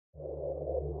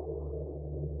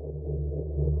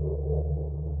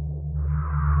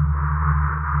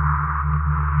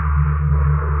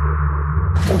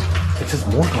It says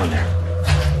morgue on there.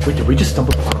 Wait, did we just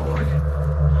stumble upon a morgue?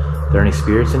 Are there any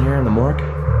spirits in here in the morgue?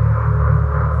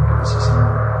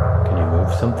 Can you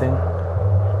move something?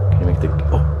 Can you make the...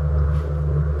 Oh.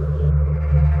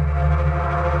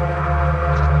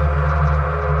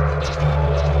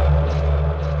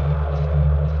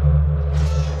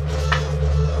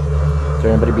 Is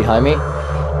there anybody behind me?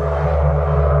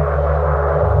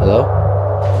 Hello?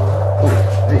 Oh,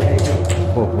 hey.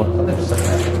 Whoa, what? Whoa.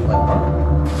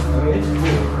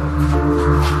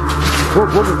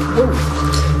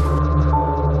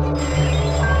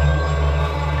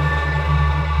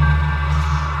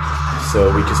 So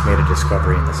we just made a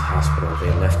discovery in this hospital.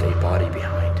 They left a body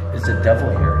behind. Is the devil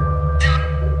here?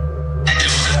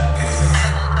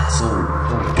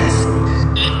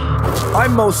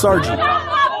 I'm Moe Sargi.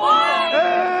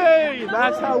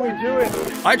 That's how we do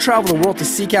it. I travel the world to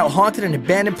seek out haunted and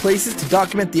abandoned places to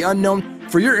document the unknown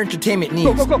for your entertainment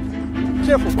needs. Go.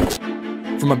 Careful.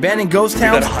 From abandoned ghost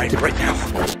towns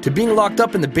to being locked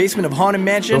up in the basement of haunted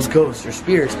mansions. Those ghosts or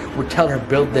spirits would tell her,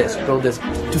 build this.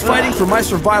 To fighting for my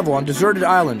survival on deserted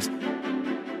islands.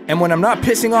 And when I'm not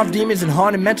pissing off demons in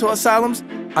haunted mental asylums,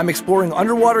 I'm exploring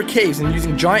underwater caves and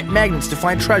using giant magnets to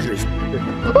find treasures. We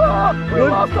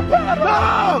lost the path!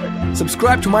 No!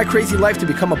 Subscribe to my crazy life to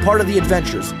become a part of the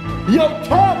adventures. Yo,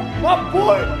 Tom, my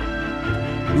boy!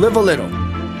 Live a little.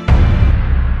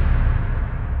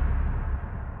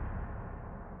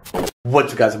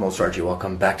 What's up guys, I'm Moe Sargi.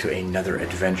 Welcome back to another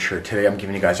adventure. Today I'm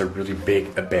giving you guys a really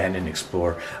big abandoned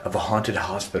explore of a haunted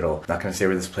hospital. Not gonna say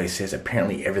where this place is.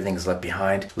 Apparently everything's left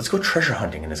behind. Let's go treasure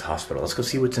hunting in this hospital. Let's go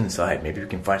see what's inside. Maybe we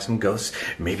can find some ghosts.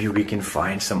 Maybe we can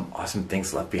find some awesome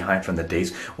things left behind from the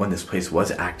days when this place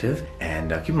was active.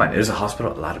 And keep in mind, it is a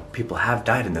hospital. A lot of people have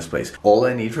died in this place. All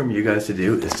I need from you guys to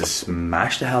do is to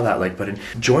smash the hell that like button.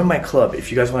 Join my club.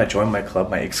 If you guys want to join my club,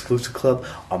 my exclusive club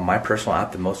on my personal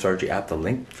app, the Moe Sargi app, the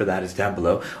link for that is down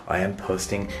below. I am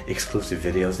posting exclusive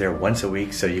videos there once a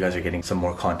week, so you guys are getting some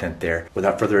more content there.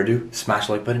 Without further ado, smash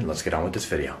the like button. Let's get on with this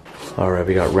video. Alright,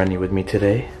 we got Rennie with me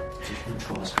today.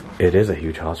 It is a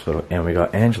huge hospital, and we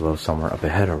got Angelo somewhere up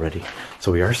ahead already.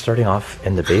 So we are starting off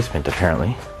in the basement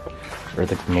apparently, or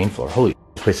the main floor. Holy,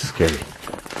 this place is scary.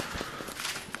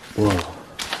 Whoa.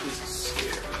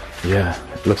 Yeah,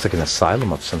 it looks like an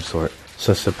asylum of some sort.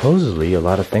 So supposedly a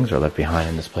lot of things are left behind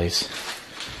in this place.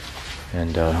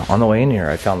 And on the way in here,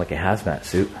 I found like a hazmat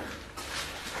suit.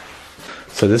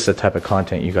 So this is the type of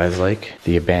content you guys like.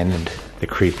 The abandoned, the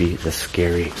creepy, the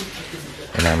scary.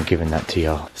 And I'm giving that to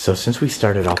y'all. So since we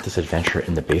started off this adventure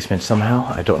in the basement somehow,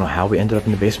 I don't know how we ended up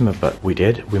in the basement, but we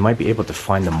did. We might be able to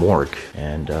find the morgue.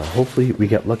 And hopefully we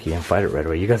get lucky and find it right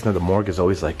away. You guys know the morgue is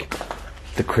always like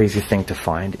the craziest thing to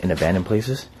find in abandoned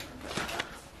places.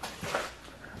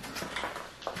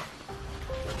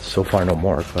 So far no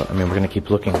morgue, but I mean we're gonna keep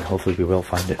looking. Hopefully we will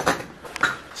find it.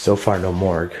 So far no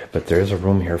morgue, but there is a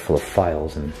room here full of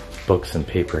files and books and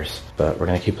papers. But we're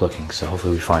gonna keep looking, so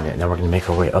hopefully we find it. And then we're gonna make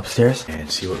our way upstairs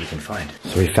and see what we can find.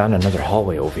 So we found another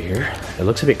hallway over here. It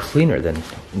looks a bit cleaner than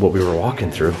what we were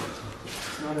walking through.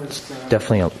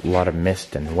 Definitely a lot of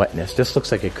mist and wetness. This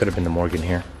looks like it could have been the morgue in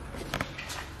here.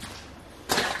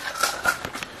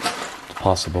 It's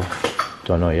possible.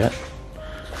 Don't know yet.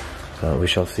 So we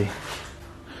shall see.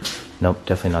 Nope,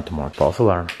 definitely not the morgue. False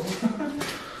alarm.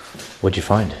 What'd you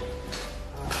find? I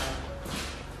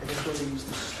guess where they used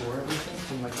to store everything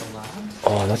from like the lab.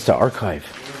 Oh, that's the archive.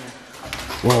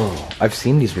 Whoa, I've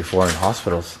seen these before in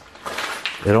hospitals.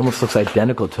 It almost looks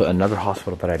identical to another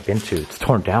hospital that I've been to. It's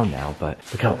torn down now, but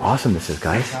look how awesome this is,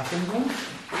 guys.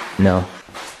 No.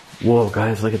 Whoa,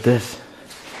 guys, look at this.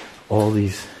 All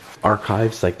these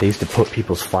archives, like they used to put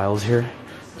people's files here.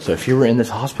 So if you were in this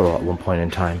hospital at one point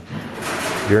in time,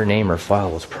 your name or file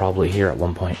was probably here at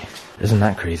one point. Isn't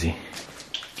that crazy?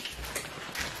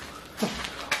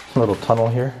 A little tunnel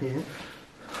here. Yeah.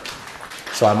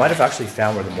 So I might have actually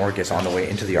found where the morgue is on the way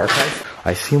into the archive.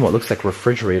 I seen what looks like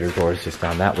refrigerator doors just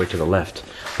down that way to the left.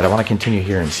 But I want to continue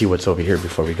here and see what's over here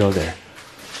before we go there.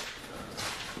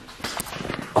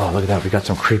 Oh, look at that. We got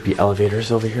some creepy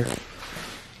elevators over here.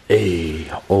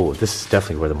 Hey. Oh, this is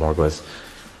definitely where the morgue was.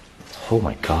 Oh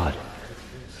my god.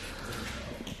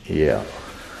 Yeah.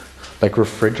 Like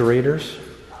refrigerators,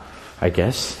 I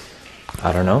guess.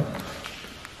 I don't know.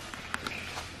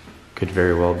 Could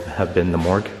very well have been the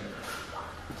morgue.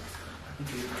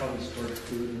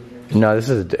 No, this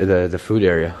is the food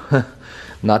area.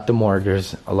 Not the morgue.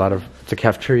 There's a lot of... It's a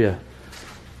cafeteria.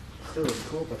 Still looks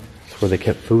cool, but... It's where they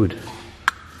kept food.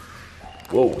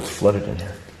 Whoa, it's flooded in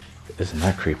here. Isn't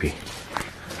that creepy?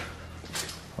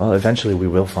 Well, eventually we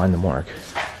will find the morgue.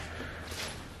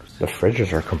 The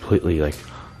fridges are completely like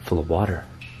full of water.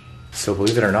 So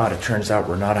believe it or not, it turns out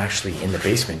we're not actually in the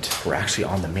basement. We're actually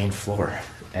on the main floor.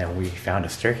 And we found a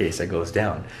staircase that goes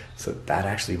down. So that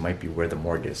actually might be where the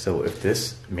morgue is. So if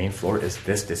this main floor is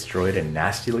this destroyed and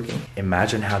nasty looking,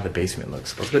 imagine how the basement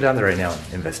looks. Let's go down there right now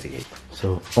and investigate.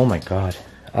 So, oh my God.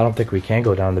 I don't think we can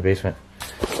go down the basement.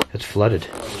 It's flooded.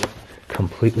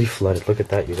 Completely flooded. Look at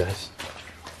that, you guys.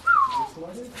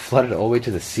 Flooded all the way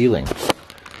to the ceiling.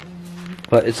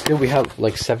 But it's still, we have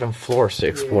like 7 floors to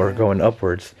explore going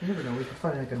upwards. You never know, we could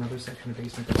find like another section of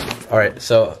basement. Alright,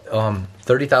 so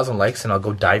 30,000 likes and I'll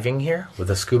go diving here with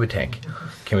a scuba tank.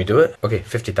 Can we do it? Okay,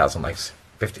 50,000 likes.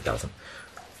 50,000.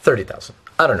 30,000.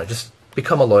 I don't know, just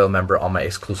become a loyal member on my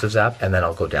exclusives app and then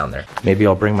I'll go down there. Maybe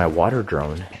I'll bring my water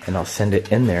drone and I'll send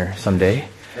it in there someday.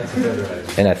 That's a good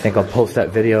idea. And I think I'll post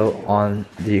that video on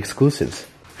the exclusives.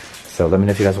 So let me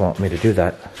know if you guys want me to do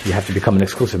that. You have to become an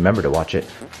exclusive member to watch it.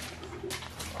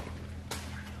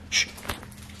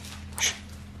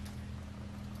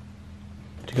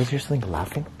 Did you guys hear something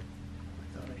laughing?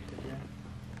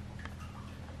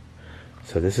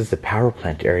 So this is the power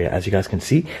plant area. As you guys can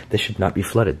see, this should not be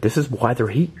flooded. This is why their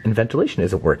heat and ventilation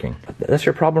isn't working. That's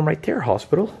your problem right there,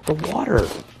 hospital. The water.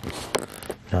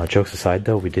 No, jokes aside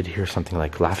though, we did hear something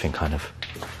like laughing kind of.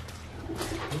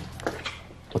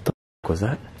 What the f was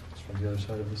that? It's from the other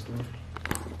side of this door.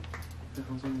 The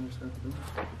hell's on the other side of the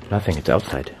door? Nothing, it's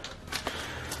outside.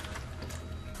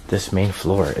 This main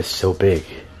floor is so big.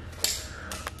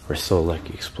 We're still like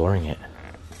exploring it.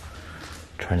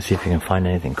 Trying to see if we can find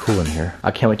anything cool in here.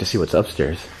 I can't wait to see what's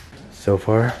upstairs. So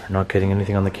far, not getting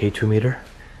anything on the K2 meter.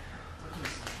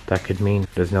 That could mean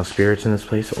there's no spirits in this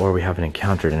place or we haven't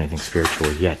encountered anything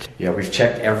spiritual yet. Yeah, we've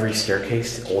checked every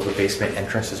staircase. All the basement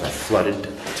entrances are flooded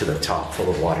to the top full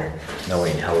of water. No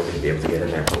way in hell we're gonna be able to get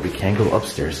in there. But we can go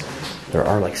upstairs. There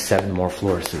are like 7 more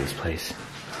floors to this place.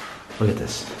 Look at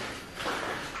this.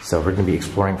 So we're gonna be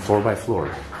exploring floor by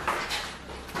floor.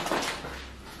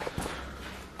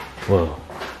 Whoa.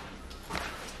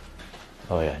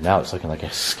 Oh yeah, now it's looking like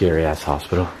a scary ass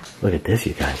hospital. Look at this,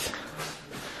 you guys.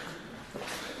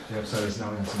 The outside is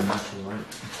now in some natural light.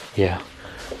 Yeah.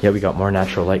 Yeah, we got more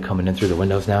natural light coming in through the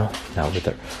windows now. Now with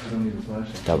the,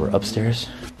 that we're upstairs.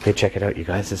 Okay, check it out, you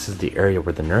guys. This is the area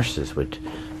where the nurses would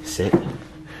sit.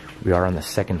 We are on the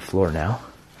 2nd floor now.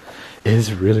 It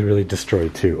is really, really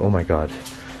destroyed too. Oh my God.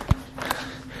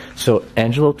 So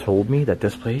Angelo told me that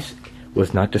this place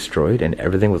was not destroyed and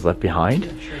everything was left behind,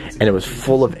 and it was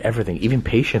full of everything. Even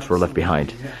patients were left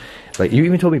behind. Like, you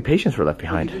even told me patients were left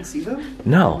behind. You didn't see them?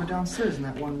 No. They were downstairs in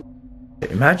that one.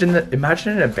 Imagine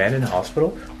an abandoned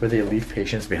hospital where they leave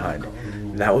patients behind.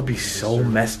 That would be so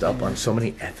messed up on so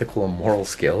many ethical and moral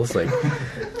scales. Like,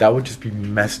 that would just be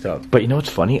messed up. But you know what's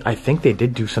funny? I think they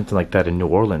did do something like that in New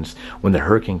Orleans when the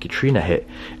Hurricane Katrina hit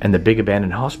and the big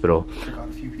abandoned hospital.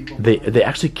 They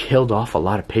actually killed off a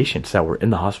lot of patients that were in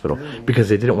the hospital because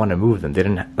they didn't want to move them. They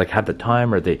didn't like have the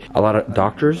time, or a lot of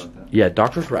doctors. Yeah,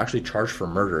 doctors were actually charged for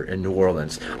murder in New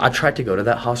Orleans. I tried to go to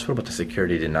that hospital, but the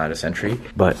security denied us entry.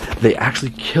 But they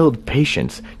actually killed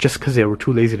patients just because they were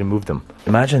too lazy to move them.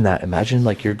 Imagine that. Imagine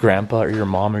like your grandpa or your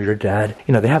mom or your dad.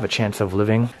 You know, they have a chance of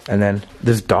living, and then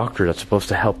this doctor that's supposed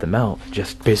to help them out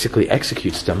just basically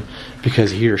executes them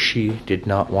because he or she did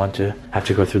not want to have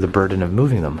to go through the burden of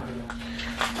moving them.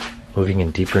 Moving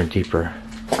in deeper and deeper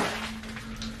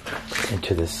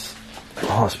into this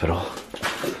hospital.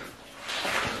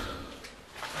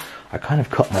 I kind of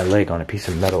cut my leg on a piece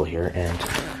of metal here and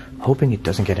hoping it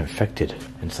doesn't get infected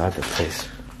inside this place,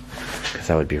 because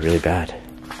that would be really bad.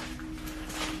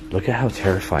 Look at how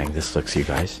terrifying this looks, you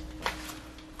guys.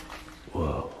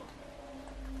 Whoa.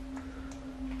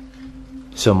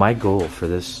 So my goal for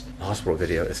this hospital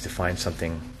video is to find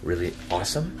something really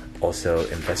awesome, also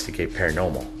investigate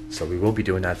paranormal. So we will be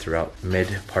doing that throughout mid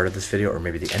part of this video or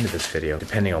maybe the end of this video,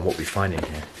 depending on what we find in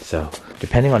here. So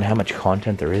depending on how much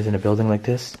content there is in a building like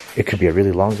this, it could be a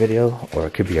really long video or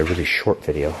it could be a really short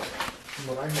video.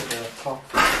 What I heard, the top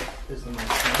is the most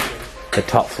haunted. The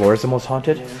top floor is the most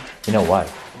haunted? Yeah. You know why?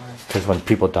 Because when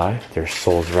people die, their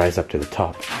souls rise up to the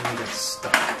top. And they get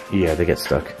stuck. Yeah, they get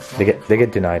stuck. They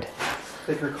get denied.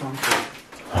 Thicker concrete.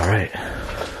 All right.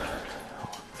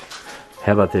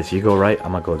 How about this? You go right,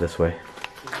 I'm gonna go this way.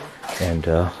 And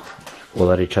we'll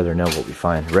let each other know what we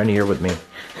find. Rennie, you're with me.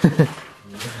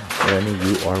 Rennie,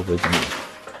 you are with me.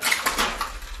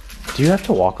 Do you have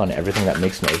to walk on everything that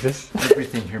makes noises?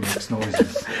 Everything here makes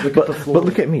noises. Look at the floor. But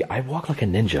look at me. I walk like a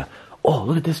ninja. Oh,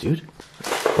 look at this, dude.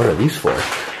 What are these for?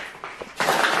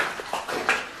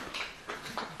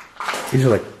 These are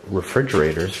like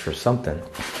refrigerators for something.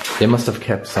 They must have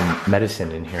kept some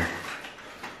medicine in here.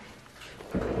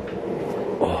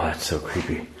 Oh, that's so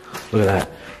creepy. Look at that.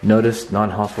 Notice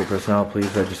non-hospital personnel, please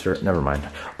register. Never mind.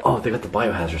 Oh, they got the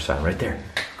biohazard sign right there.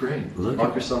 Great. Look.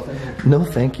 Lock yourself in here. No,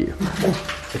 thank you.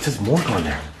 Oh, it says morgue on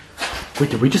there. Wait,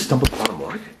 did we just stumble upon a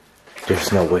morgue?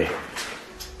 There's no way.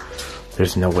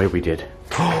 There's no way we did.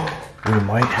 We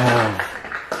might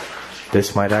have.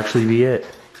 This might actually be it.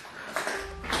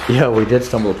 Yeah, we did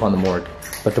stumble upon the morgue.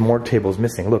 But the morgue table is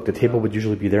missing. Look, the table would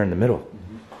usually be there in the middle.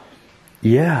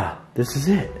 Yeah, this is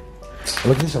it.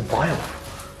 Look, there's a vial.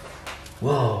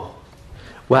 Whoa.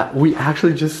 Wow, we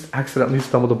actually just accidentally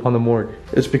stumbled upon the morgue.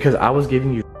 It's because I was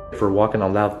giving you for walking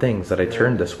on loud things that I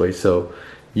turned this way, so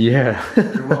yeah.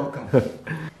 You're welcome.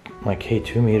 My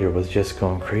K2 meter was just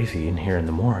going crazy in here in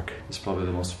the morgue. It's probably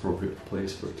the most appropriate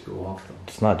place for it to go off though.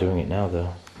 It's not doing it now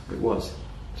though. It was.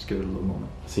 Just give it a little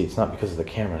moment. See, it's not because of the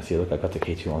camera. See, look, I got the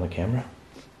K2 on the camera.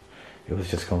 It was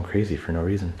just going crazy for no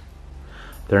reason.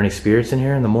 Are there any spirits in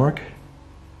here in the morgue?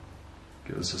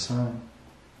 Give us a sign.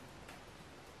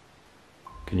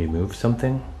 Can you move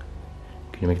something?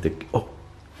 Can you make the... Oh!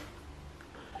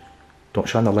 Don't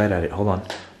shine the light at it. Hold on.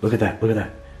 Look at that. Look at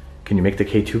that. Can you make the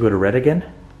K2 go to red again?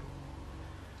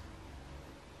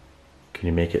 Can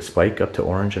you make it spike up to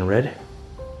orange and red?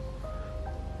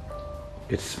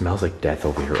 It smells like death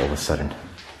over here all of a sudden.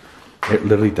 It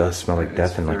literally does smell like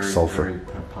death and like sulfur.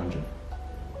 Very pungent.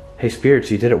 Hey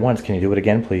spirits, you did it once. Can you do it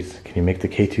again, please? Can you make the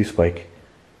K2 spike?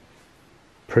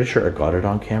 Pretty sure I got it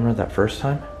on camera that first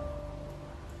time.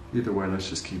 Either way, let's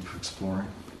just keep exploring.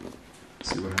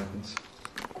 See what happens.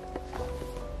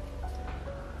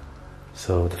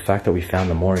 So the fact that we found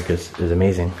the morgue is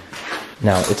amazing.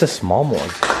 Now, it's a small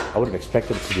morgue. I would have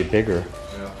expected it to be bigger.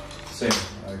 Yeah, same.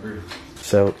 I agree.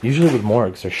 So usually with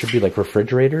morgues, there should be like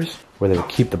refrigerators where they would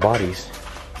keep the bodies.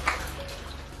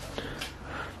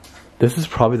 This is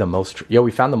probably the most... Yo,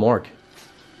 we found the morgue.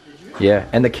 Yeah,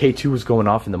 and the K2 was going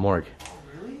off in the morgue.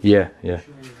 Yeah, yeah.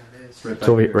 It's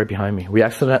over here, right behind me. We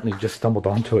accidentally just stumbled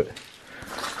onto it.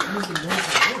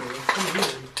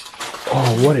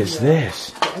 Oh, what is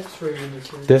this?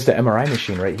 There's the MRI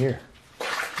machine right here.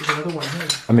 There's another one here.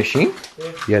 A machine?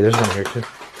 Yeah, there's one here too.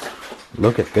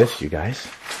 Look at this, you guys.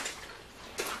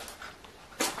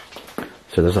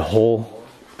 So there's a whole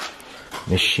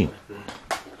machine.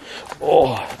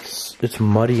 Oh, it's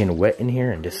muddy and wet in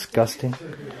here and disgusting.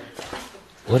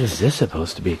 What is this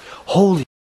supposed to be? Holy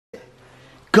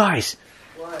guys,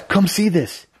 come see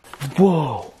this.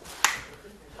 Whoa.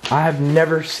 I have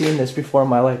never seen this before in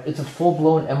my life. It's a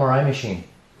full-blown MRI machine.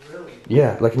 Really?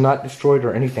 Yeah, like not destroyed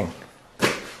or anything.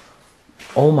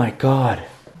 Oh my god.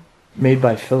 Made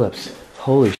by Philips.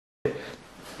 Holy shit.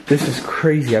 This is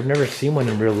crazy. I've never seen one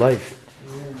in real life.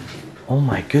 Oh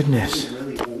my goodness.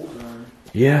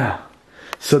 Yeah.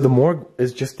 So the morgue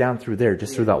is just down through there,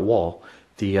 just through that wall.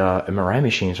 The MRI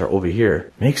machines are over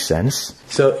here. Makes sense.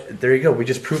 So there you go. We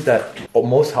just proved that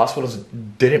most hospitals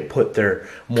didn't put their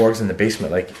morgues in the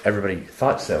basement like everybody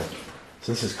thought so.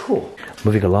 So this is cool.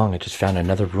 Moving along, I just found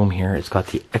another room here. It's got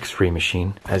the X-ray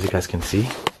machine, as you guys can see.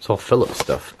 It's all Philips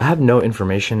stuff. I have no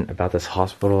information about this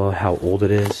hospital, how old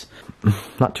it is.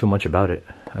 Not too much about it.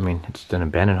 I mean, it's an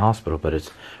abandoned hospital, but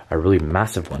it's a really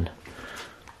massive one.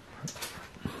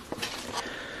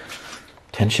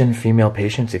 Attention female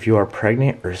patients, if you are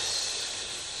pregnant or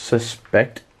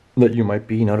suspect that you might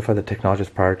be, notify the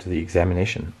technologist prior to the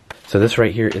examination. So this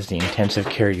right here is the intensive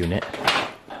care unit.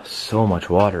 So much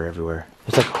water everywhere.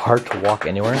 It's like hard to walk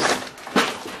anywhere.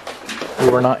 We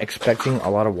were not expecting a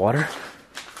lot of water.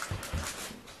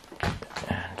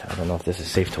 And I don't know if this is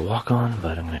safe to walk on,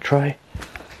 but I'm gonna try.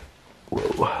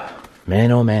 Whoa.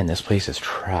 Man, oh man, this place is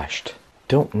trashed.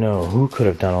 Don't know who could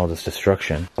have done all this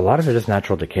destruction. A lot of it is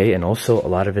natural decay, and also a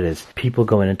lot of it is people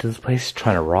going into this place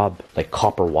trying to rob like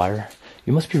copper wire.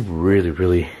 You must be really,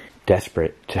 really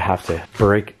desperate to have to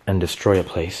break and destroy a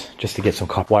place just to get some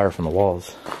copper wire from the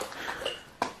walls.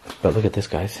 But look at this,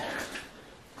 guys.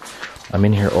 I'm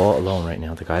in here all alone right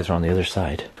now. The guys are on the other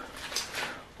side.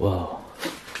 Whoa.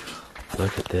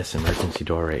 Look at this emergency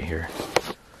door right here.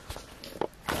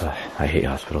 I hate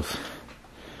hospitals.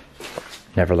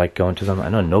 Never like going to them. I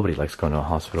know nobody likes going to a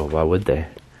hospital. Why would they?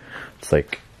 It's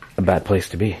like a bad place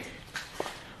to be.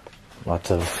 Lots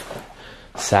of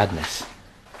sadness.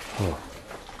 Oh.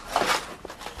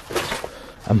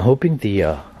 I'm hoping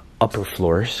the upper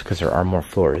floors, because there are more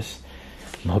floors,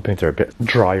 I'm hoping they're a bit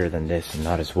drier than this and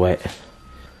not as wet.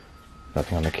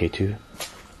 Nothing on the K2.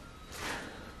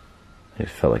 It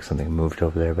felt like something moved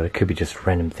over there, but it could be just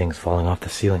random things falling off the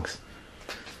ceilings.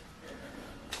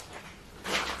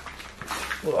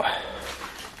 Is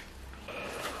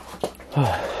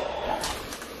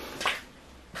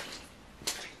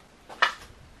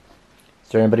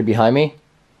there anybody behind me?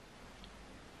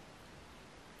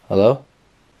 Hello?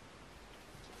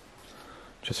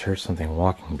 Just heard something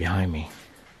walking behind me.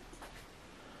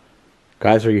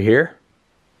 Guys, are you here?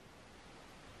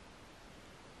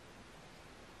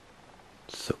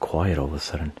 It's so quiet all of a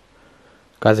sudden.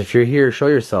 Guys, if you're here, show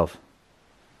yourself.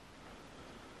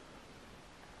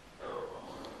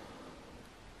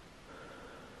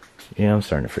 Yeah, I'm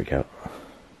starting to freak out.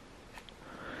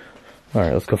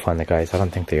 Alright, let's go find the guys. I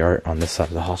don't think they are on this side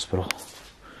of the hospital.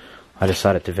 I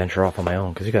decided to venture off on my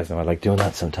own, because you guys know I like doing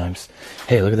that sometimes.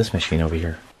 Hey, look at this machine over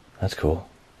here. That's cool.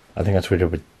 I think that's where they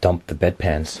would dump the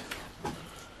bedpans.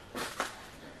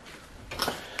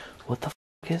 What the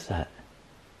f is that?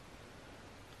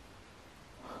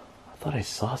 I thought I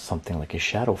saw something like a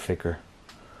shadow figure.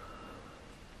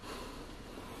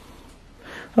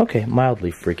 Okay,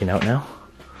 mildly freaking out now.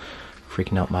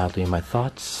 Freaking out mildly in my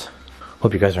thoughts.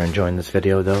 Hope you guys are enjoying this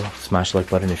video though. Smash the like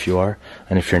button if you are.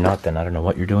 And if you're not, then I don't know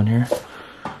what you're doing here.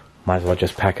 Might as well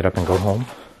just pack it up and go home.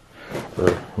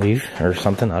 Or leave or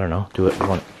something. I don't know. Do it.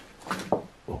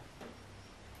 Oh.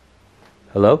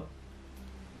 Hello?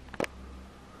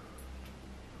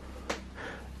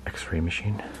 X-ray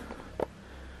machine.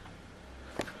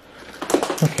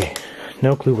 Okay.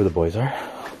 No clue where the boys are.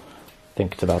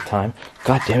 Think it's about time.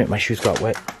 God damn it, my shoes got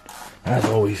wet. As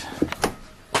always.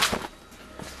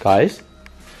 Guys?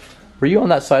 Were you on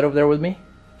that side over there with me?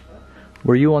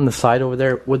 Were you on the side over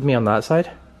there with me on that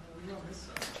side?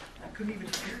 I couldn't even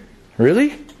hear you.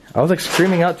 Really? I was like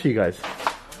screaming out to you guys.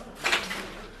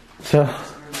 So,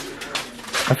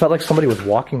 I felt like somebody was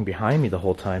walking behind me the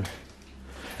whole time.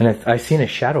 And I seen a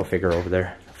shadow figure over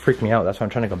there. It freaked me out. That's why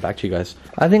I'm trying to come back to you guys.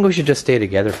 I think we should just stay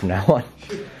together from now on.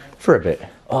 For a bit.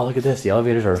 Oh, look at this. The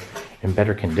elevators are in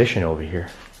better condition over here.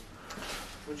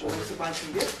 Would you like to buy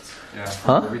some gifts? Yeah.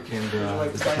 Huh? Weekend,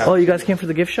 Oh, you guys came for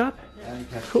the gift shop?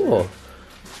 Cool.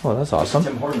 Oh, that's awesome.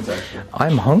 Tim Hortons, actually.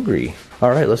 I'm hungry.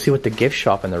 Alright, let's see what the gift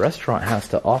shop and the restaurant has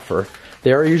to offer.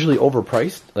 They are usually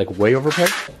overpriced, like way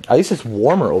overpriced. At least it's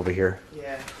warmer over here.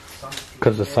 Yeah.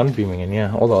 Because the sun beaming in,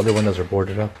 yeah. All the other windows are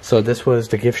boarded up. So this was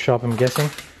the gift shop, I'm guessing.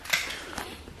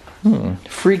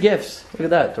 Free gifts. Look at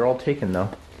that. They're all taken, though.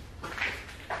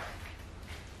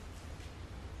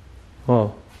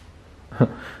 Whoa.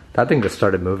 That thing just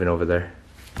started moving over there.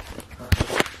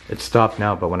 It stopped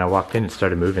now, but when I walked in, it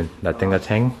started moving. That thing that's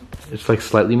hanging, it's like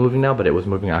slightly moving now, but it was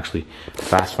moving actually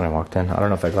fast when I walked in. I don't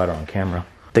know if I got it on camera.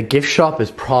 The gift shop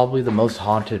is probably the most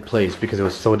haunted place because it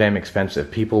was so damn expensive.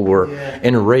 People were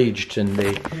enraged and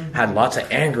they had lots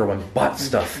of anger when bought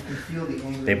stuff.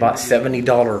 They bought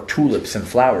 $70 tulips and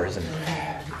flowers. And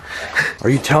are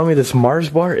you telling me this Mars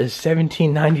bar is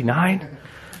 $17.99?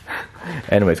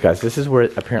 Anyways, guys, this is where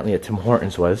apparently a Tim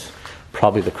Hortons was.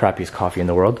 Probably the crappiest coffee in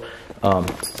the world.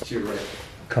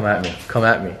 Come at me. Come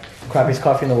at me. Crappiest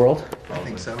coffee in the world? I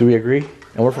think so. Do we agree?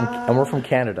 And we're from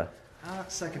Canada.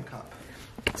 Second cup.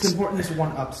 It's important. This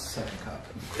one up second cup.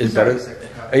 Is better.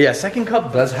 Second cup. Yeah, second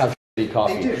cup does have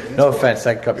coffee. They do. No offense,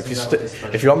 second cup.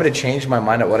 If you want me to change my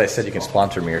mind at what I said, you can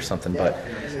sponsor me or something. But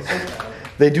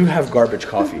they do have garbage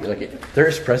coffee. Like their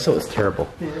espresso is terrible.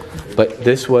 But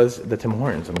this was the Tim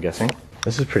Hortons, I'm guessing.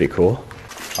 This is pretty cool.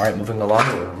 All right, moving along.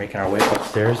 We're making our way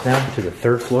upstairs now to the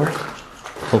 3rd floor.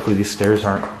 Hopefully these stairs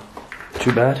aren't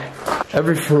too bad.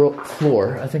 Every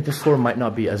floor, I think this floor might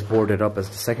not be as boarded up as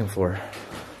the 2nd floor.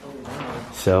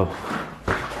 So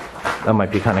that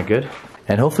might be kind of good.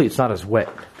 And hopefully it's not as wet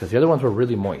because the other ones were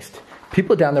really moist.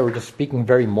 People down there were just speaking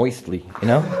very moistly, you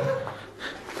know?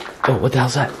 Oh, what the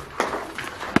hell's that?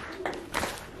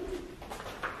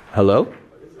 Hello?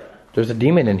 There's a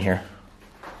demon in here.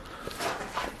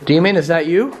 Demon, is that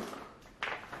you?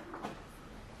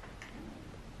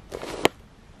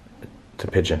 It's a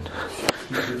pigeon.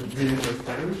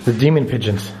 The demon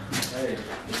pigeons.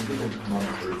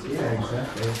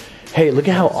 Hey, look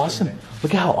at how awesome.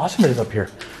 Look at how awesome it is up here.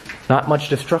 Not much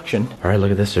destruction. Alright,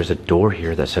 look at this. There's a door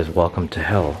here that says welcome to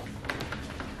hell.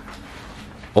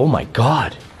 Oh my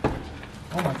god.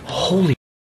 Holy.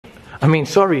 I mean,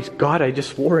 sorry, God, I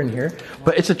just swore in here.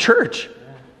 But it's a church.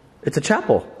 It's a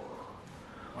chapel.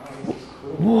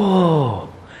 Whoa.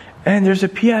 And there's a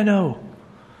piano.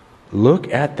 Look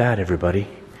at that, everybody.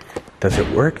 Does it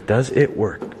work? Does it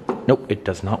work? Nope, it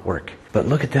does not work. But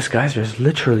look at this, guys. There's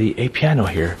literally a piano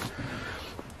here.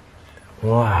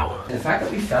 Wow. The fact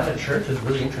that we found a church is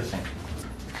really interesting.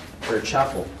 For a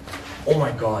chapel. Oh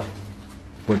my god.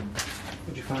 What'd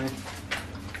you find?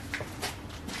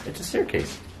 It's a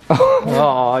staircase.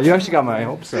 Oh, you actually got my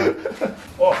hopes up.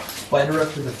 Oh, spider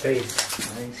up to the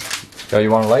face. Nice. Yo, you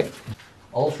want a light?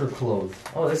 Altar clothes.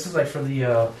 Oh, this is like for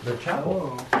the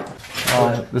chapel.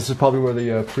 This is probably where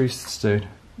the priest stayed.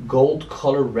 gold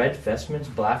color red vestments,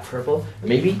 black, purple.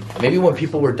 Maybe when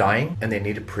people were dying and they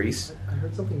needed priests. I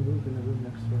heard something move in the room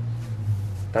next door.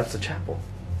 That's the chapel.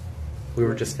 We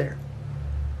were just there.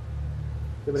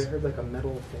 Yeah, but I heard like a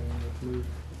metal thing that moved.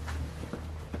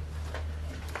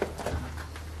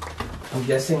 I'm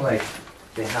guessing like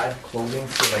they had clothing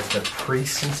for like the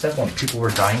priests and stuff. When people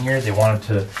were dying here, they wanted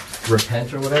to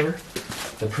repent or whatever.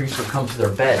 The priests would come to their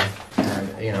bed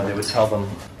and, you know, they would tell them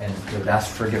and they would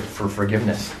ask for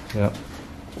forgiveness. Yeah.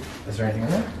 Is there anything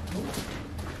in there?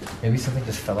 Maybe something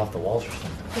just fell off the walls or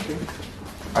something. Okay.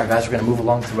 Alright guys, we're going to move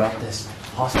along throughout this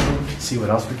hospital, see what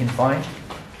else we can find.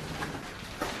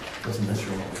 What's in this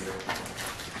room over here?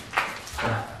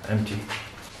 Empty.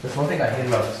 That's one thing I hate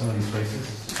about some of these places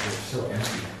is they're so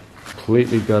empty.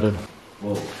 Completely gutted.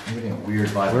 Whoa, I'm getting a weird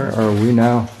vibe. Where are we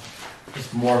now?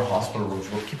 Just more hospital rooms.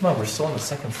 Well, keep in mind, we're still on the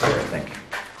second floor, I think.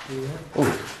 Oh,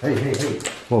 hey.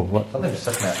 Whoa, what? Something just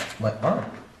stuck in my arm.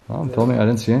 Oh, told me I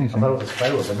didn't see I anything. thought it was a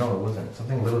spider web, but no, it wasn't.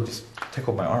 Something little just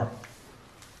tickled my arm.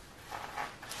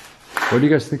 Where do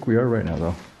you guys think we are right now,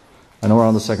 though? I know we're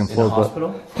on the second floor, In a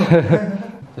hospital?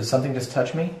 Did something just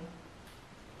touch me?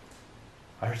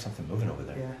 I heard something moving over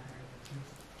there. Yeah.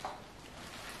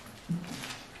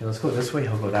 Okay, let's go this way.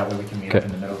 He'll go that way. We can meet up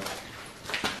in the middle.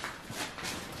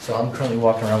 So I'm currently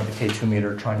walking around with the K2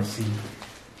 meter trying to see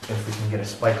if we can get a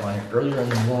spike on it. Earlier in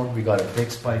the morgue, we got a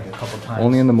big spike a couple times.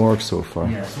 Only in the morgue so far.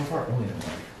 Yeah, so far only in the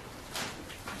morgue.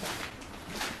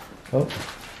 Oh.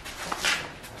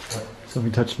 What?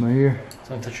 Something touched my ear.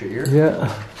 Something touch your ear?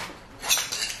 Yeah.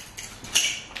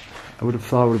 I would have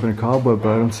thought it would have been a cobweb, but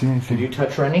I don't see Did anything. you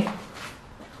touch Rennie?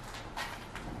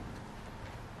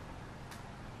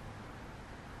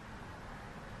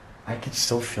 I can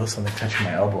still feel something touching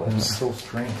my elbow. It's so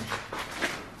strange.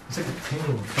 It's like a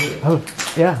tingling feeling. Oh,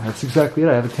 yeah, that's exactly it.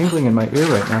 I have a tingling in my ear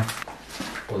right now.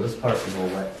 Well, this part is a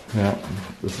little wet. Yeah,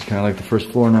 this is kind of like the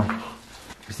first floor now.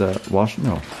 Is that washing?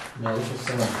 No. No, this is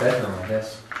someone's bedroom, I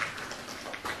guess.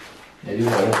 Yeah, these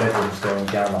are old bedrooms going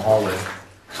down the hallway.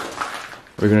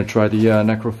 We're going to try the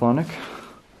necrophonic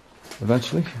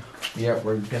eventually. Yeah,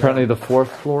 we're gonna... Apparently the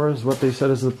fourth floor is what they said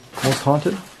is the most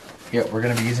haunted. Yeah, we're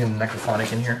going to be using the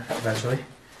necrophonic in here eventually.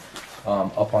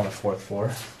 Up on the fourth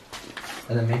floor.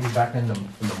 And then maybe back in the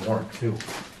morgue too.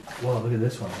 Whoa, look at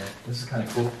this one here. This is kind of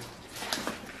cool.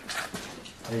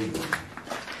 There you go.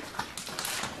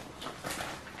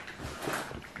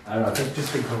 I don't know, I think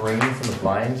just the grain from the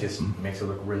blinds just makes it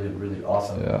look really, really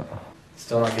awesome. Yeah.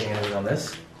 Still not getting anything on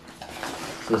this.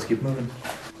 So let's keep moving.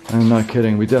 I'm not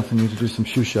kidding. We definitely need to do some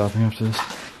shoe shopping after this.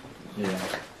 Yeah.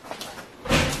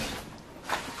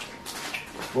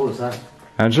 What was that?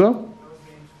 Angelo?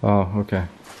 Oh, okay.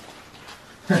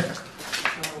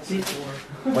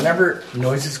 Whenever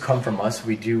noises come from us,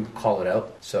 we do call it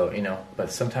out. So, you know, but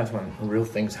sometimes when real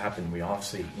things happen, we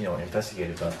obviously, you know, investigate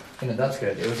it. But, you know, that's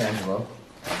good. It was Angelo.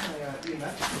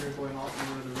 Going off in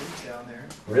one of the rooms down there.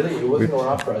 Really? It wasn't going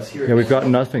off for us here. Yeah, we've got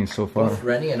nothing so far. Both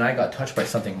Rennie and I got touched by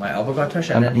something. My elbow got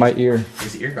touched and then my ear.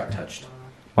 His ear got touched.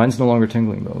 Mine's no longer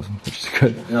tingling though, which is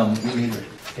good. No, me neither.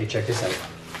 Hey, check this out.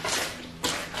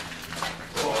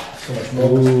 Oh, so much more.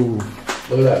 Ooh.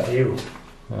 Look at that view.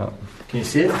 Yeah. Can you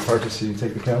see it? It's hard to see.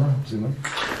 Take the camera, zoom in.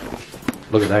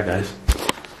 Look at that, guys.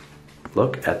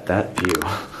 Look at that view.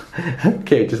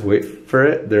 Okay, just wait for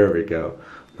it. There we go.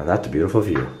 Now that's a beautiful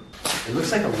view. It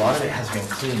looks like a lot of it has been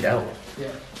cleaned out.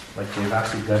 Yeah. Like they've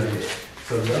actually gutted it.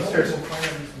 So the upstairs.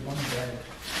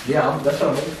 Yeah, that's what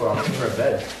I'm looking for. I'm looking for a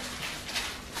bed.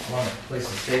 I want a place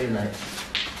to stay tonight.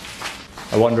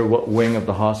 I wonder what wing of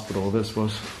the hospital this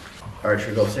was. Alright, should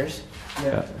we go upstairs?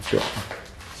 Yeah, let's go.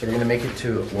 So we're gonna make it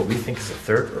to what we think is the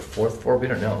third or fourth floor. We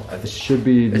don't know. This should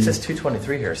be. It says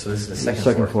 223 here, so this is the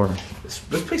second floor. This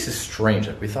place is strange.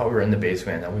 Like, we thought we were in the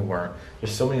basement, and then we weren't.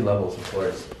 There's so many levels and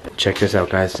floors. Check this out,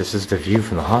 guys. This is the view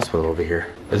from the hospital over here.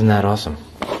 Isn't that awesome?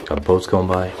 Got boats going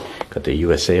by. Got the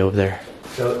USA over there.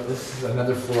 So this is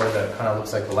another floor that kind of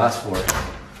looks like the last floor.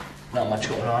 Not much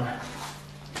going on.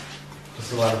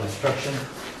 Just a lot of destruction.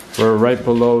 We're right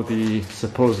below the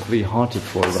supposedly haunted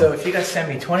floor, though. So if you guys send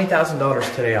me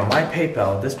 $20,000 today on my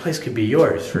PayPal, this place could be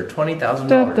yours for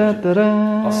 $20,000.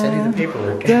 I'll send you the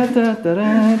paperwork. I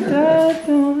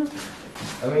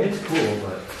mean, it's cool,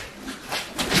 but...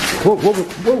 Whoa, whoa,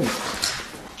 whoa!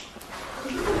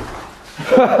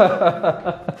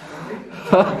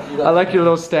 I like your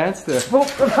little stance there.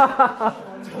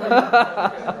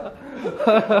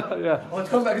 Yeah. Oh, it's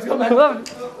coming back, it's coming back.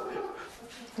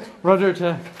 Roger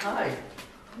attack. Hi.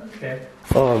 Okay.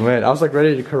 Oh man, I was like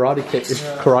ready to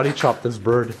karate chop this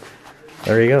bird.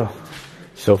 There you go.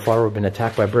 So far we've been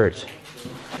attacked by birds.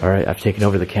 Alright, I've taken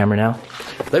over the camera now.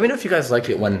 Let me know if you guys like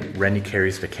it when Randy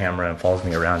carries the camera and follows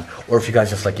me around, or if you guys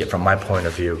just like it from my point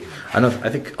of view. I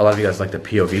think a lot of you guys like the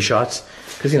POV shots,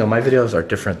 because you know, my videos are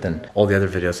different than all the other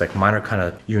videos. Like mine are kind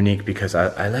of unique because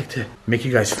I like to make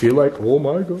you guys feel like, oh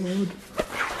my god.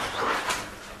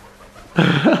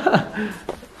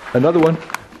 Another one.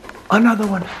 Another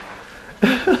one.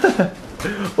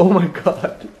 Oh my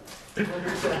god.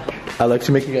 I like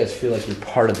to make you guys feel like you're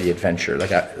part of the adventure.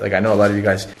 Like I know a lot of you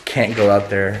guys can't go out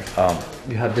there.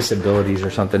 You have disabilities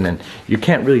or something, and you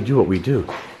can't really do what we do.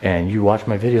 And you watch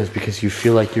my videos because you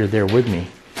feel like you're there with me.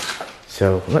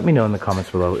 So let me know in the comments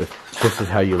below if this is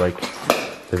how you like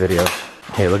the videos.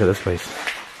 Hey, look at this place.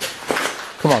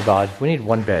 Come on, God. We need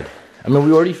one bed. I mean,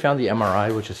 we already found the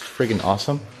MRI, which is friggin'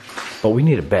 awesome. But we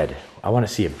need a bed. I want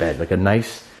to see a bed. Like a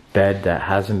nice bed that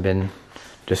hasn't been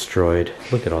destroyed.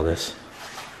 Look at all this.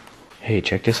 Hey,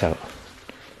 check this out.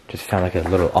 Just found like a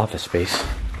little office space.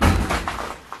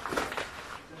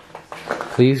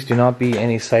 Please do not be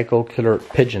any psycho killer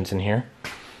pigeons in here.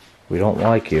 We don't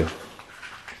like you.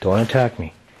 Don't attack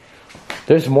me.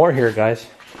 There's more here, guys.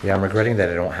 Yeah, I'm regretting that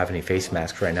I don't have any face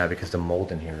masks right now because the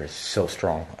mold in here is so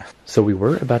strong. So we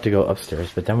were about to go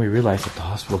upstairs, but then we realized that the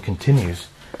hospital continues.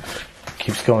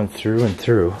 Keeps going through and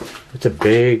through. It's a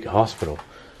big hospital.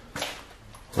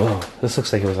 Whoa, this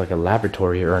looks like it was like a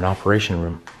laboratory or an operation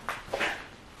room.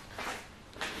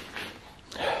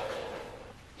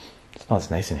 It smells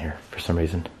nice in here for some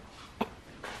reason.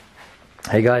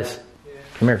 Hey guys,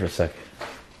 come here for a sec.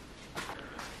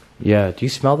 Yeah, do you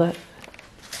smell that?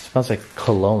 It smells like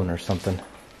cologne or something.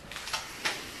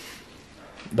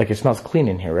 Like it smells clean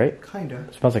in here, right? Kinda.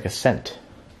 It smells like a scent.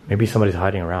 Maybe somebody's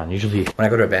hiding around. Usually when I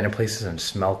go to abandoned places and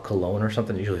smell cologne or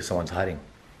something, usually someone's hiding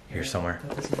here somewhere.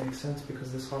 That doesn't make sense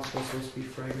because this hospital's supposed to be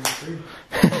fragrance free.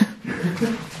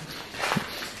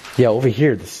 Yeah, over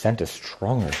here the scent is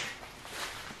stronger.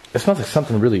 It smells like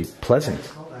something really pleasant.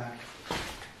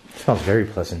 It smells very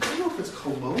pleasant. I don't know if it's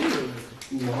cologne or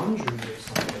laundry or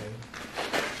something.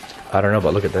 I don't know,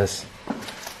 but look at this.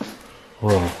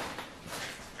 Whoa.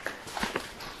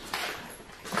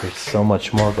 There's so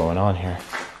much more going on here.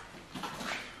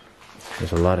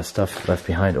 There's a lot of stuff left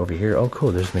behind over here. Oh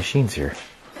cool, there's machines here.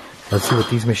 Let's see what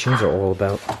these machines are all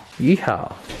about.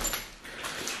 Yeehaw.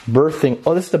 Birthing.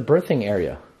 Oh, this is the birthing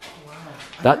area. Wow.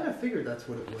 I kind of figured that's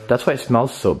what it was. That's why it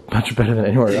smells so much better than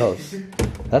anywhere else.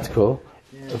 That's cool.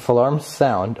 Yeah. If alarm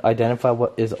sound, identify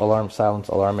what is alarm, silence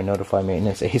alarm, and notify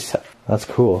maintenance ASAP. That's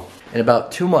cool. In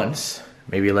about 2 months,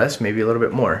 maybe less, maybe a little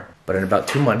bit more, but in about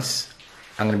 2 months,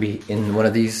 I'm going to be in one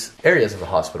of these areas of the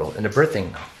hospital, in the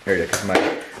birthing area, because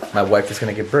my wife is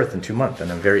going to give birth in 2 months,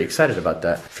 and I'm very excited about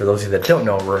that. For those of you that don't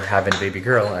know, we're having a baby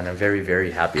girl, and I'm very,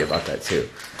 very happy about that too.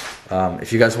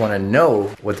 If you guys want to know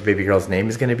what the baby girl's name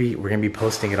is going to be, we're going to be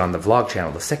posting it on the vlog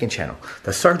channel, the second channel,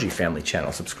 the Sargi family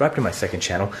channel. Subscribe to my second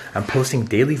channel. I'm posting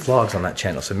daily vlogs on that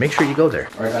channel, so make sure you go there.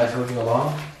 All right, guys, moving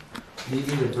along.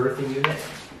 Leaving the birthing unit.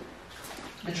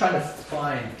 I've been trying to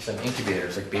find some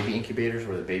incubators, like baby incubators,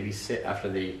 where the babies sit after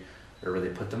or where they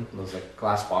put them, those like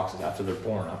glass boxes after they're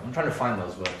born. I'm trying to find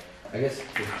those, but I guess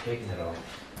they've taken it all.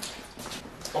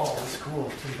 Oh, that's cool.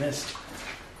 Look at this.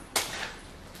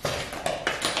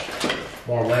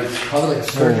 More legs. Probably like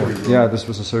a surgery room. Yeah, this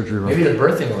was a surgery room. Maybe the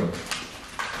birthing room.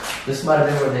 This might have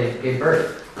been where they gave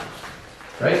birth,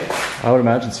 right? I would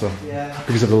imagine so. Yeah.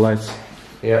 Because of the lights.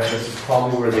 Yeah, this is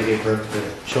probably where they gave birth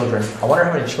to children. I wonder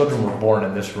how many children were born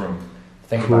in this room.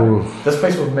 Think about it. This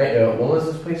place was made. When was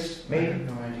this place made? I have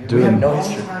no idea. We have no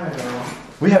history. Time ago.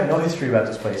 We have no history about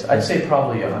this place. I'd say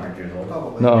probably 100 years old.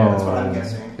 Probably. No. Yeah, that's what I'm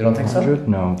guessing. You don't think so? 100?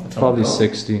 No. That's Probably not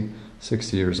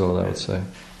 60 years old, I would say.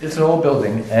 It's an old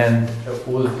building, and it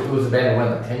was abandoned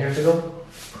when, like 10 years ago?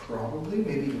 Probably,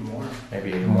 maybe even more. Maybe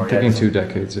even more. Taking 2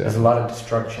 decades, yeah. There's a lot of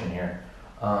destruction here.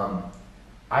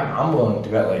 I'm willing to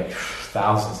bet like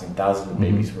thousands and thousands of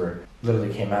babies were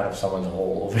literally came out of someone's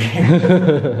hole over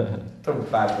here. That's a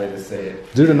bad way to say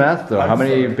it. Do the math though. How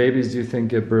many babies do you think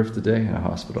give birth a day in a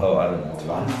hospital? Oh, I don't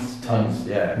know. Tons.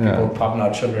 Yeah. People popping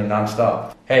out children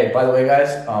nonstop. Hey, by the way, guys,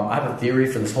 I have a theory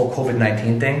for this whole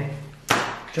COVID-19 thing.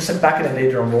 Just like back in the day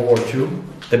during World War II,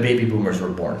 the baby boomers were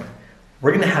born.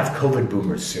 We're gonna have COVID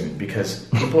boomers soon because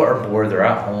people are bored. They're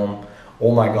at home.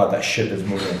 Oh my God, that ship is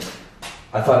moving.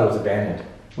 I thought it was abandoned.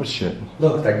 What shit?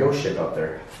 Look, that ghost ship out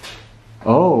there.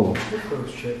 Oh.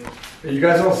 Ghost ship. You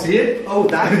guys don't see it? Oh,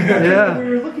 that's Yeah. what we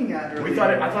were looking at earlier.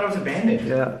 I thought it was abandoned.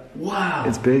 Yeah. Wow.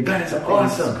 It's big. That is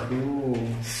awesome. Cool.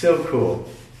 So cool.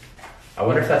 I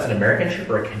wonder if that's an American ship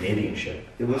or a Canadian ship.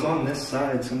 It was on this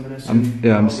side, so I'm gonna assume.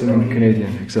 I'm assuming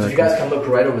Canadian, So exactly. if you guys can look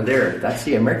right over there, that's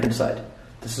the American side.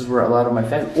 This is where a lot of my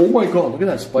family. Oh my god, look at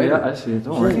that spider. Yeah, I see it.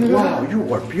 Don't worry. Wow,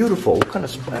 you are beautiful. What kind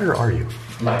of spider are you?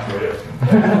 Black widow.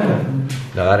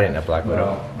 No, that ain't a black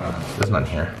widow. No. There's none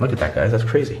here. Look at that, guys. That's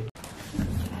crazy.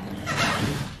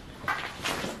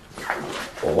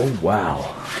 Oh,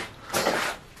 wow.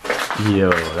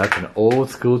 Yo, that's an old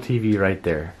school TV right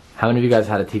there. How many of you guys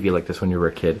had a TV like this when you were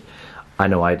a kid? I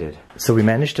know I did. So we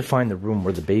managed to find the room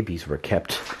where the babies were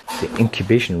kept. The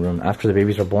incubation room. After the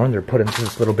babies are born, they're put into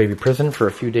this little baby prison for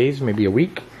a few days, maybe a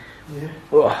week. Yeah.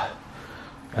 Ugh.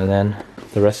 And then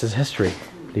the rest is history.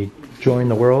 They join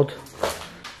the world.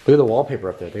 Look at the wallpaper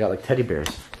up there. They got like teddy bears.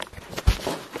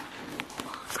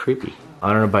 Creepy.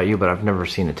 I don't know about you, but I've never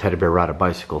seen a teddy bear ride a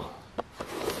bicycle.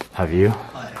 Have you?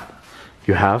 I have.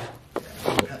 You have?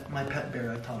 My pet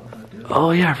bear, I taught him how to do it.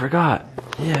 Oh yeah, I forgot.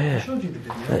 Yeah. I showed you the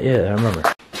video. Yeah, I remember.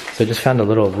 So I just found a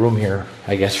little room here,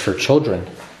 I guess, for children.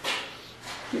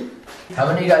 How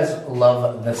many of you guys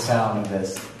love the sound of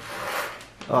this?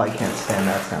 Oh, I can't stand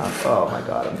that sound. Oh my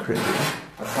god, I'm cringy.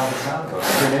 That's not the sound, though.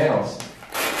 It's your nails.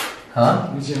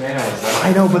 Huh? Use your nails.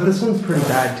 I know, but this one's pretty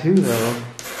bad too, though.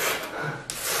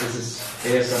 This is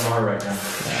ASMR right now.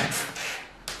 Yeah.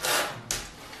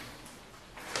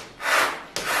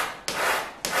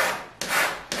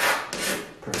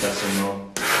 Professor Moe.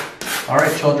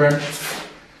 Alright, children.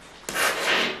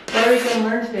 What are you going to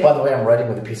learn today? By the way, I'm writing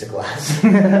with a piece of glass.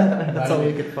 That's all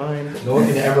you could find. No one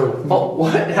can ever. Oh,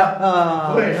 what?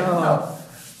 Oh, Wait, no.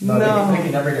 No. They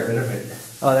can never get rid of it.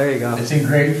 Oh, there you go. It's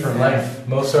engraved for life.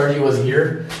 Moe Sargi was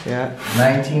here, Yeah.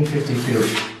 1952.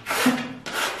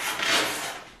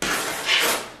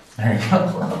 There you go.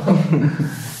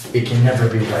 It can never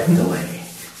be wiped away.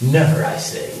 Never, I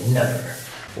say, never.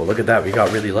 Well, look at that. We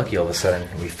got really lucky all of a sudden.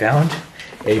 We found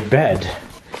a bed.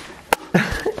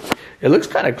 It looks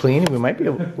kind of clean. We might be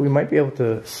able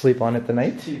to sleep on it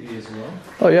tonight. TV as well.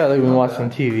 Oh yeah, we can watch some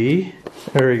TV.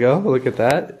 There we go. Look at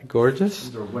that. Gorgeous.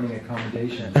 These are winning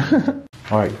accommodation.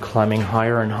 All right, climbing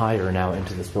higher and higher now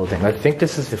into this building. I think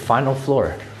this is the final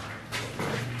floor.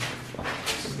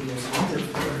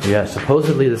 Yeah,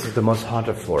 supposedly this is the most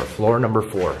haunted floor. Floor number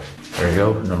 4. There you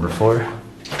go, number 4.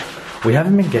 We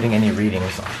haven't been getting any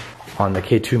readings on the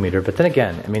K2 meter, but then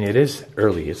again, I mean, it is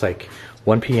early. It's like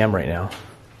 1 p.m. right now.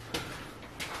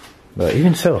 But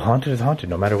even so, haunted is haunted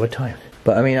no matter what time.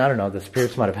 But I mean, I don't know, the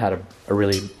spirits might have had a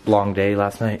really long day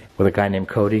last night with a guy named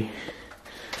Cody.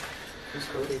 Who's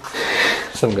Cody?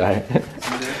 Some guy.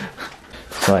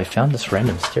 So I found this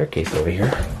random staircase over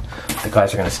here. The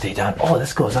guys are gonna stay down. Oh,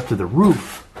 this goes up to the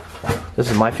roof. This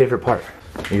is my favorite part.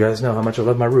 You guys know how much I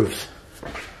love my roofs.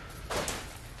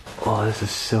 Oh, this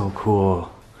is so cool.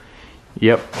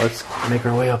 Yep, let's make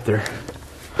our way up there.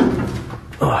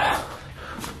 Oh.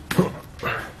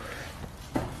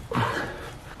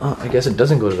 Oh, I guess it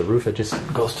doesn't go to the roof, it just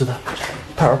goes to the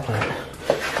power plant.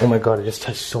 Oh my god, I just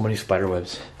touched so many spider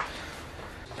webs.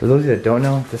 For those of you that don't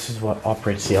know, this is what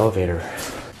operates the elevator.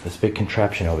 This big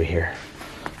contraption over here.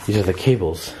 These are the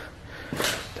cables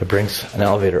that brings an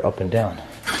elevator up and down.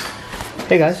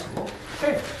 Hey guys.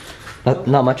 Hey. Not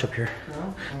much up here.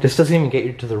 No? This doesn't even get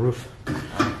you to the roof.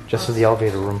 Just to the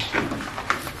elevator room.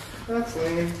 That's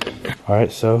lame.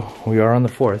 Alright, so we are on the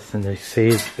 4th, and they say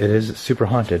it is super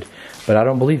haunted. But I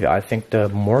don't believe it. I think the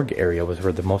morgue area was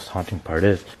where the most haunting part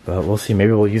is. But we'll see.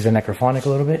 Maybe we'll use the necrophonic a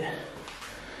little bit.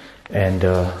 And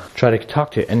try to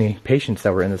talk to any patients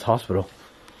that were in this hospital.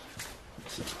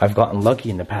 I've gotten lucky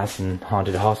in the past in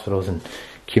haunted hospitals and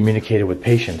communicated with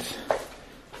patients.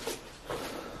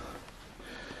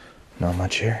 Not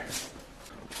much here.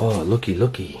 Oh,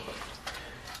 looky.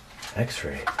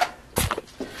 X-ray.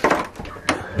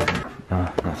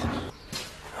 Nothing.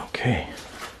 Okay.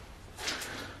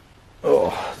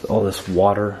 Oh, all this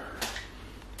water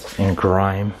and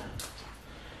grime.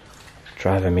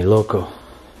 Driving me loco.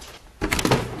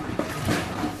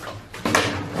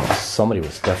 Somebody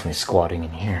was definitely squatting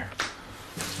in here.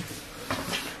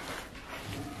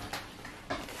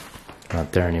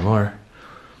 Not there anymore.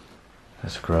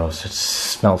 That's gross. It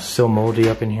smells so moldy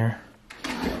up in here.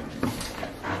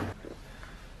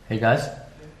 Hey guys,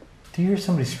 do you hear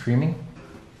somebody screaming?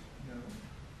 No.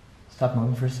 Stop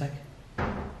moving for a sec.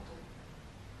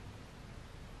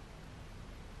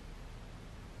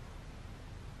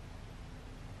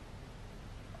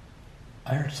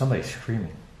 I heard somebody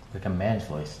screaming, like a man's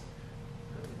voice.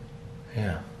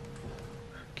 Yeah.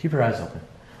 Keep your eyes open.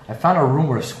 I found a room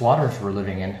where squatters were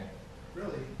living in.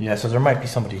 Really? Yeah, so there might be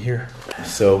somebody here.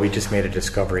 So we just made a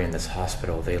discovery in this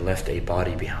hospital. They left a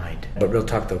body behind. But real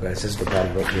talk though, guys, this is the body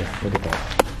right here. Look at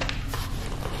that.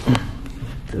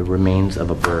 The remains of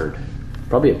a bird.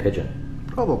 Probably a pigeon.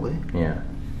 Probably. Yeah.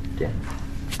 Damn.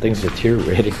 Things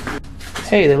deteriorating. This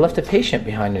Hey, they left a patient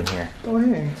behind in here. Oh,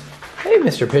 hey. Hey,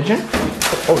 Mr. Pigeon.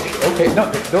 Oh, okay. No,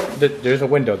 there's a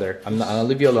window there. I'll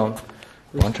leave you alone.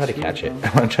 I want to try to catch it.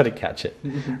 I want to try to catch it.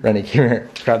 Rennie, come here.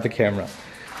 Grab the camera.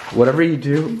 Whatever you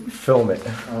do, film it.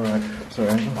 Alright,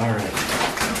 sorry. Alright.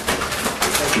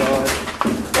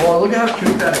 Oh, look at how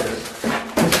cute that is.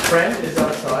 His friend is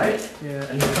outside. Yeah.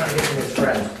 And he's trying to get to his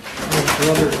friend. My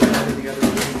brother's climbing the other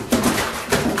room.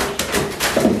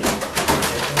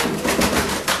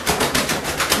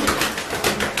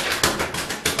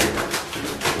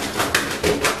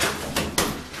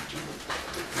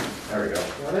 There we go.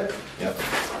 Got it? Yep.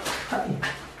 Hi.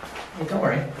 Hey, don't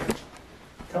worry.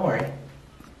 Don't worry.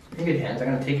 You're in good hands. I'm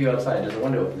going to take you outside. There's a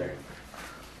window over there.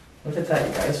 Look at that,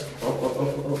 you guys. Oh.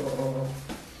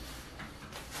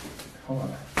 Hold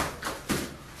on.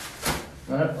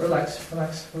 No, relax.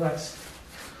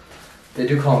 They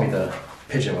do call me the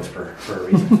pigeon whisperer for a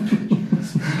reason.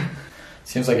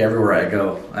 Seems like everywhere I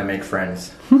go, I make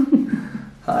friends.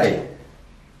 Hi.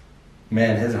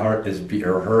 Man, his heart is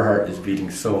her heart is beating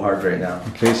so hard right now.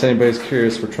 In case anybody's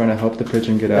curious, we're trying to help the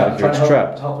pigeon get out of here. It's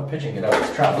trapped. Help a pigeon get out.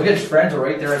 It's trapped. Look at his friends are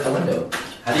right there at the window.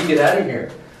 How do you get out of here?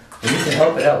 We need to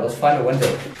help it out. Let's find a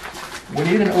window. We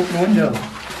need an open window.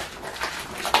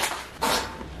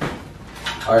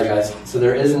 Alright guys, so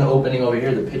there is an opening over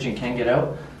here. The pigeon can get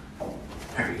out.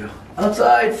 There we go.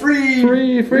 Outside,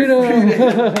 free!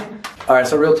 Freedom! Alright,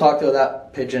 so real talk though,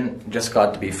 that pigeon just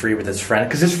got to be free with his friend,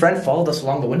 because his friend followed us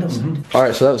along the windowsill.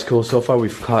 Alright, so that was cool. So far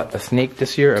we've caught a snake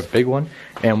this year, a big one,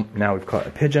 and now we've caught a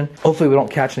pigeon. Hopefully we don't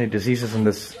catch any diseases in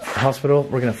this hospital.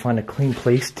 We're going to find a clean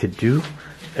place to do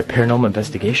a paranormal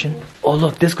investigation. Oh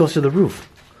look, this goes to the roof.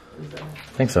 I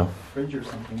think so. Fridge or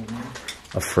something in there.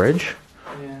 A fridge?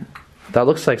 Yeah. That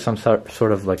looks like some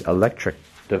sort of like electric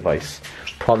device.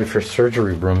 Probably for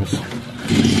surgery rooms.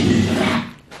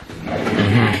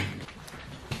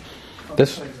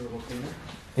 This,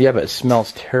 yeah, but it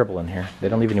smells terrible in here. They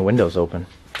don't leave any windows open.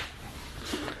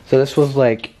 So this was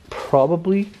like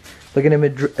probably like an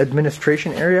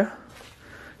administration area.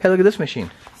 Hey, look at this machine.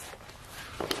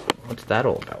 What's that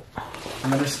all about?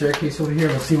 Another staircase over here.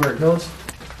 Let's see where it goes.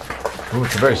 Ooh,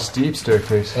 it's a very steep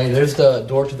staircase. Hey, there's the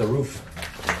door to the roof.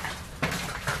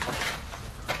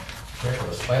 Careful,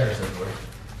 the spiders everywhere.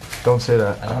 Don't say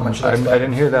that. I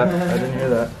didn't hear that. I didn't hear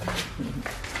that.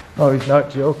 Oh, he's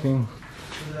not joking.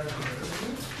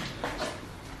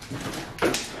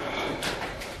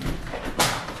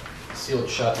 Sealed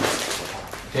shut.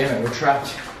 Damn it, we're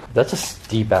trapped. That's a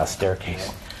steep ass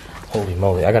staircase. Holy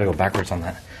moly, I gotta go backwards on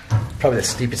that. Probably the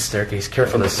steepest staircase.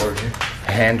 Careful, this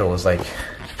handle is like...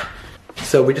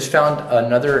 So we just found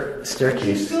another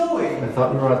staircase. I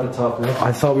thought we were at the top level.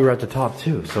 I thought we were at the top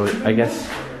too, so I guess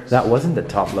that wasn't the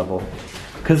top level.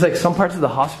 Because like some parts of the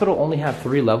hospital only have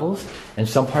 3 levels, and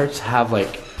some parts have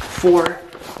like 4,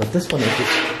 but this one is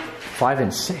just 5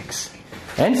 and 6.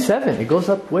 And 7, it goes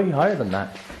up way higher than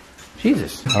that.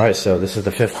 Jesus. Alright, so this is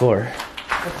the 5th floor.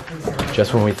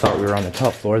 Just when we thought we were on the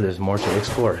top floor, there's more to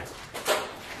explore.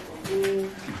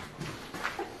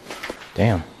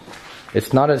 Damn.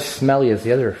 It's not as smelly as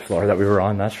the other floor that we were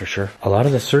on, that's for sure. A lot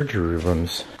of the surgery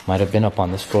rooms might have been up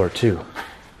on this floor too.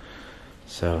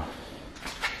 So,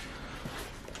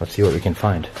 let's see what we can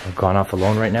find. I've gone off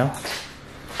alone right now.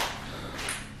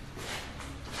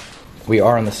 We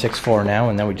are on the 6th floor now,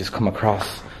 and then we just come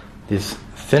across these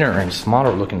thinner and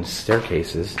smaller looking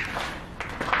staircases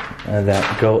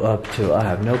that go up to, I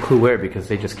have no clue where, because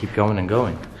they just keep going and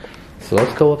going. So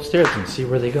let's go upstairs and see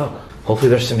where they go. Hopefully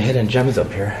there's some hidden gems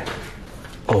up here.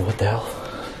 Oh, what the hell?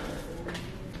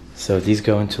 So these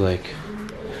go into like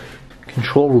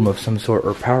control room of some sort,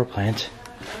 or power plant.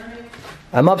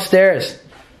 I'm upstairs.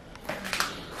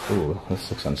 Ooh,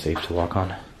 this looks unsafe to walk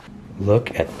on.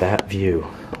 Look at that view.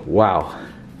 Wow.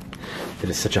 It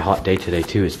is such a hot day today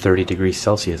too. It's 30 degrees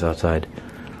Celsius outside.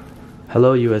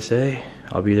 Hello USA.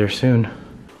 I'll be there soon.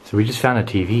 So we just found a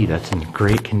TV that's in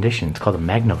great condition. It's called a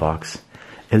Magnavox.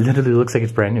 It literally looks like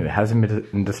it's brand new. It hasn't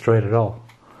been destroyed at all.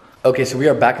 Okay, so we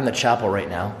are back in the chapel right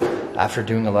now. After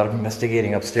doing a lot of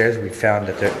investigating upstairs, we found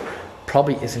that there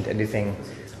probably isn't anything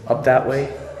up that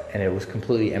way, and it was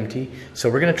completely empty. So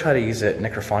we're gonna try to use a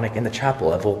necrophonic in the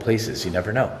chapel of all places. You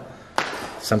never know.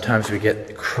 Sometimes we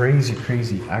get crazy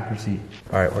accuracy.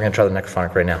 All right, we're gonna try the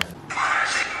necrophonic right now.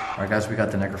 All right, guys, we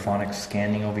got the necrophonic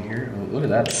scanning over here. Look at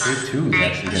that, Wave 2 is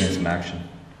actually getting some action.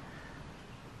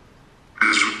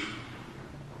 Are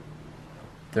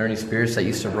there any spirits that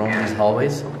used to roam these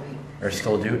hallways? Or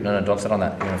still do? No, don't sit on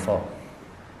that, you're gonna fall.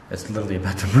 It's literally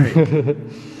about to break. Are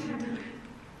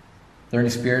there any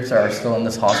spirits that are still in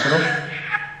this hospital?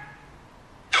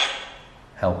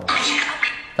 Help.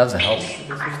 That was a help.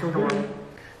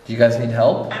 Do you guys need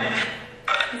help?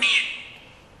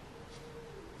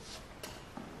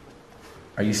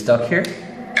 Are you stuck here?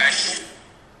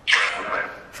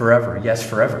 Forever. Yes,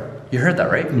 forever. You heard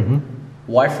that, right? Mm-hmm.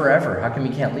 Why forever? How come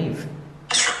you can't leave?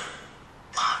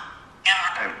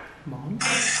 Mom?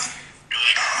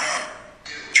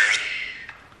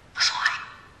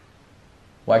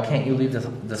 Why can't you leave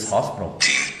this hospital?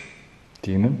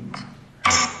 Demon?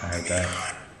 I heard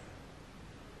that.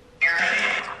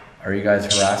 Are you guys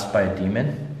harassed by a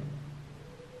demon?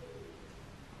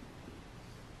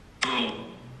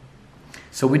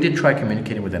 So we did try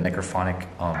communicating with the necrophonic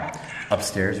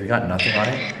upstairs. We got nothing on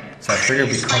it. So I figured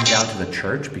we'd come down to the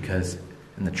church because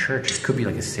in the church it could be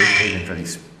like a safe haven for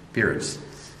these spirits.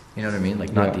 You know what I mean?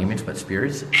 Like not demons, but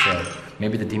spirits. So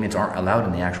maybe the demons aren't allowed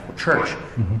in the actual church.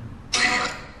 Mm-hmm.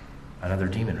 Another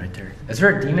demon right there. Is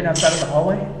there a demon outside of the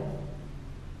hallway?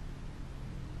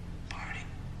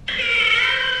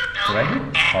 Did I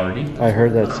hear party? I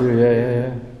heard that too,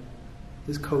 yeah.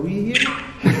 Is Cody here?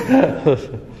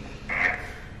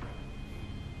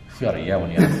 You gotta yell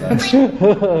when you ask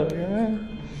that. Yeah.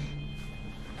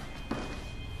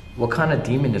 What kind of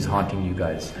demon is haunting you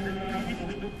guys?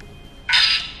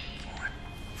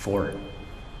 4.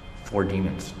 4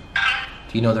 demons.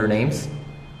 Do you know their names?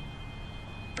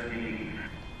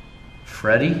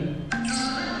 Freddy?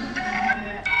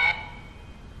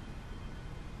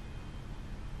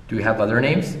 Do we have other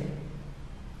names?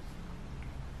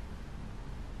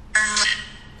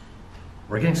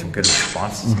 We're getting some good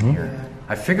responses in here.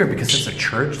 I figured because it's a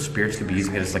church, spirits could be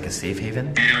using it as like a safe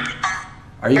haven.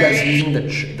 Are you guys using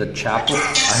the chapel?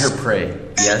 I heard pray.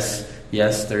 Yes,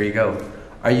 yes, there you go.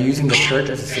 Are you using the church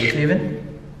as a safe haven?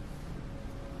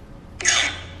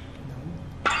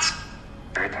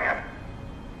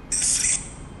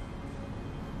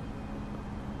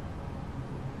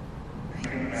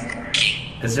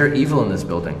 Is there evil in this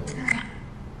building?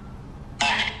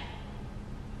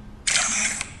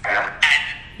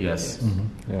 Yes.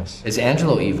 Mm-hmm. Yes. Is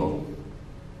Angelo evil?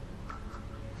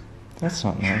 That's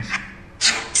not nice.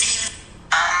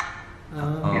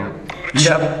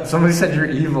 Yeah, somebody said you're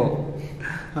evil.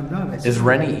 I'm not. Is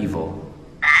Rennie evil?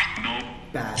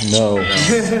 Bad. No.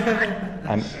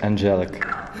 I'm angelic.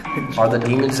 Are the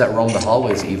demons that roam the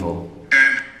hallways evil?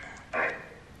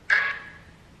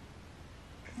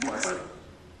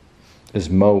 Is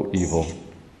Moe evil?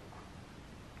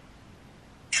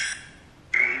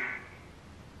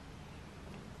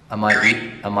 Am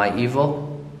I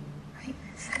evil?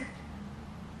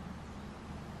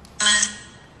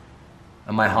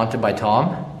 Am I haunted by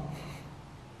Tom?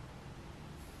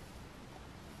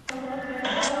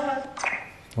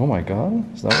 Oh my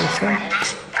god, is that what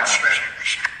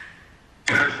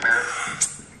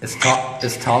it's like?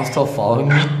 Is Tom still following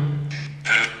me?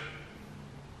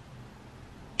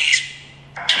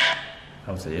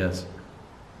 I would say yes.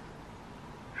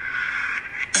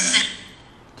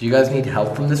 Do you guys need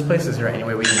help from this place? Is there any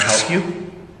way we can help you?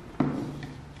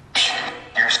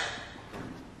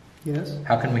 Yes.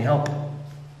 How can we help?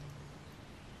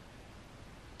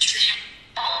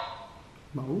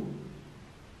 Mo?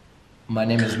 My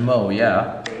name is Mo,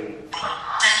 yeah.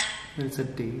 And it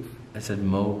said Dave. I said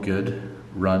Mo, good,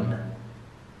 run.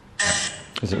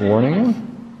 Is it warning you?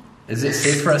 Is it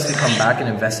safe for us to come back and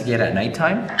investigate at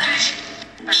nighttime?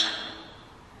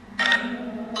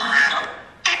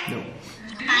 No.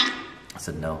 I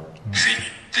said no.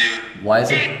 Why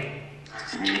is it?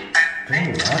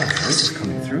 There's a lot of voices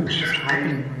coming through. What's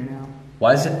happening right now?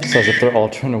 Why is it? It's as if they're all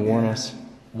trying to warn us.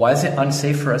 Why is it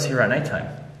unsafe for us here at nighttime?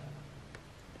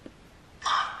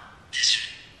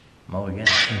 Mo again.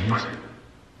 Mm-hmm.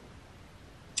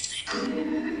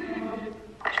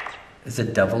 Is the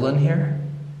devil in here?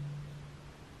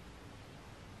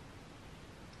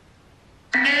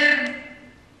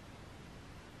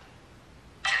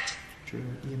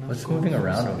 What's moving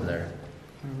around over there?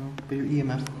 I don't know. But your EMF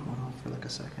went off for like a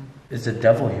second. Is the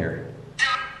devil here?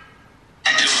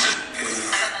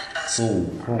 Whoa.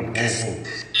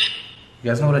 You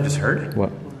guys know what I just heard?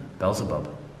 What? Beelzebub.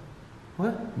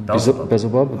 What? Beelzebub?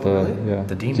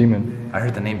 The demon. I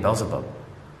heard the name Beelzebub.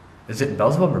 Is it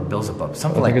Beelzebub or Beelzebub?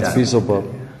 Something like that. I think it's Beelzebub.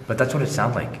 But that's what it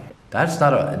sounds like. That's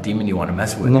not a demon you want to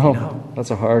mess with. No, you know?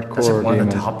 that's a hardcore That's like one demon.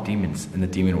 of the top demons in the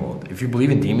demon world. If you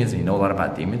believe in demons and you know a lot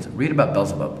about demons, read about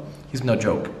Beelzebub. He's no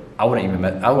joke. I wouldn't even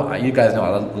mess. You guys know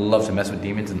I love to mess with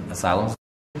demons in asylums,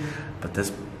 but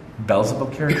this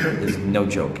Beelzebub character is no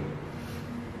joke.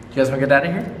 You guys want to get out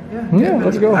of here? Yeah. Yeah,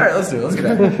 let's go. All right, let's do it. Let's get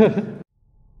out of here.